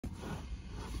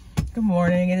Good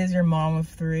morning. It is your mom of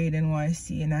three at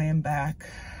NYC, and I am back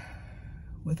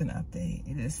with an update.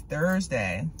 It is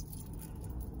Thursday,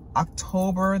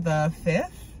 October the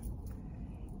 5th,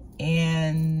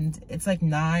 and it's like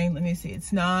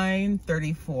it's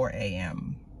 9:34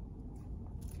 a.m.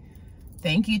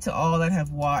 Thank you to all that have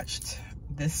watched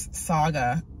this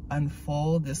saga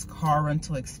unfold, this car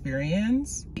rental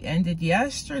experience. We ended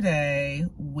yesterday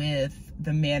with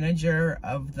the manager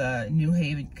of the New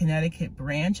Haven, Connecticut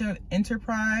branch of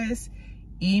Enterprise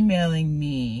emailing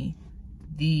me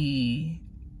the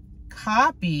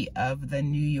copy of the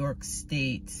New York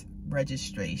State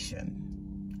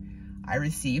registration. I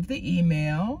received the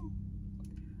email.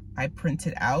 I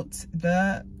printed out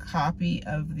the copy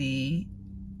of the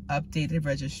updated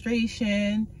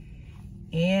registration,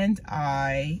 and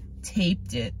I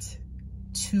taped it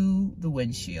to the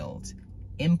windshield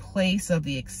in place of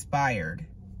the expired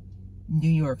New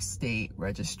York State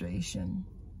registration.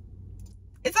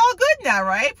 It's all good now,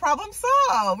 right? Problem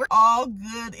solved. We're all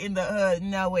good in the hood.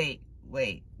 No, wait.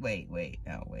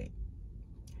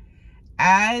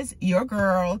 As your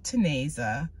girl,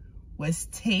 Tenéza, was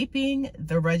taping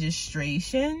the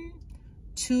registration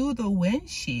to the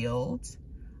windshield,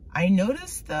 I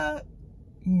noticed the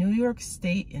New York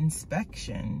State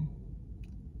inspection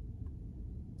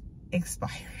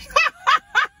expired.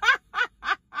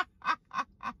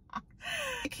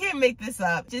 I can't make this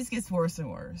up. It just gets worse and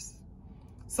worse.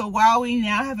 So while we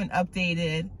now have an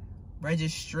updated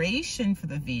registration for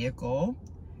the vehicle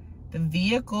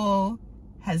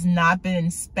has not been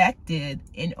inspected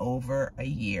in over a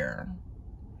year.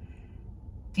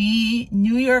 The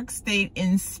New York State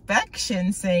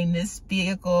inspection saying this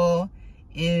vehicle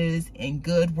is in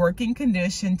good working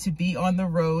condition to be on the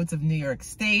roads of New York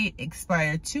State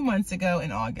expired 2 months ago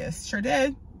in August. Sure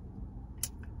did.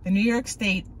 The New York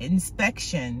State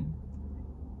inspection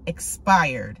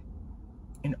expired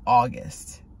in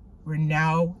August. We're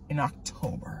now in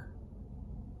October.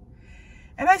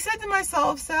 And I said to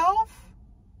myself,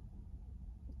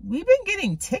 we've been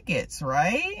getting tickets,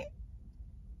 right?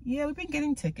 Yeah, we've been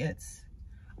getting tickets.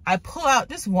 I pull out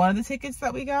just one of the tickets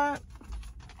that we got,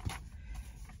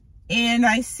 and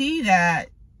I see that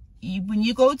when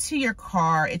you go to your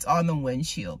car, it's on the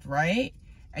windshield, right?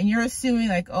 And you're assuming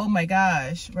like, oh my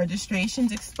gosh,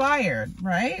 registration's expired,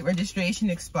 right? Registration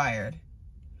expired.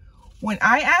 When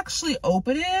I actually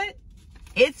open it,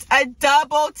 it's a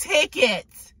double ticket.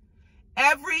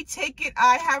 Every ticket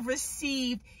I have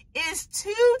received is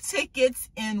 2 tickets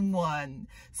in one.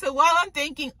 So while I'm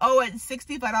thinking, oh, it's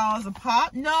 $65 a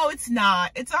pop, no, it's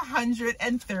not. It's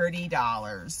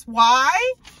 $130.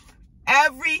 Why?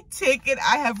 Every ticket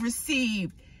I have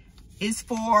received is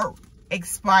for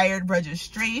expired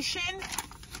registration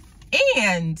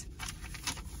and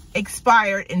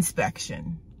expired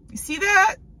inspection. You see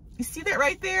that? You see that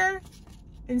right there?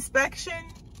 Inspection.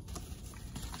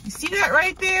 You see that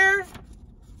right there?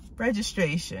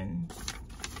 Registration.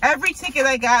 Every ticket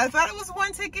I got, I thought it was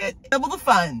 1 ticket, double the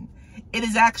fun. It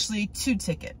is actually 2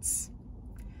 tickets.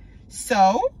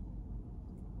 So,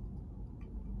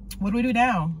 what do we do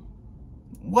now?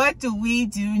 What do we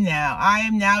do now? I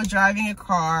am now driving a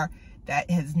car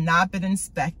that has not been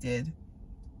inspected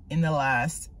in the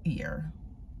last year.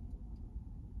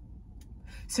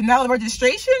 So now the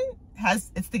registration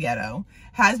it's the ghetto,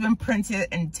 has been printed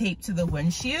and taped to the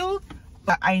windshield,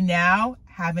 but I now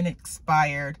have an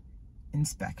expired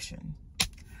inspection.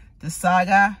 The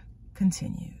saga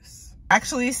continues.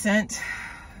 Actually sent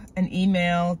an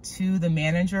email to the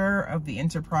manager of the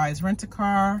Enterprise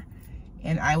Rent-A-Car,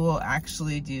 and I will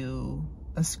actually do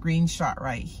a screenshot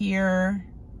right here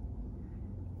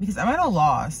because I'm at a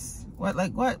loss. What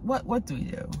do we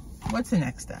do? What's the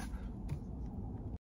next step?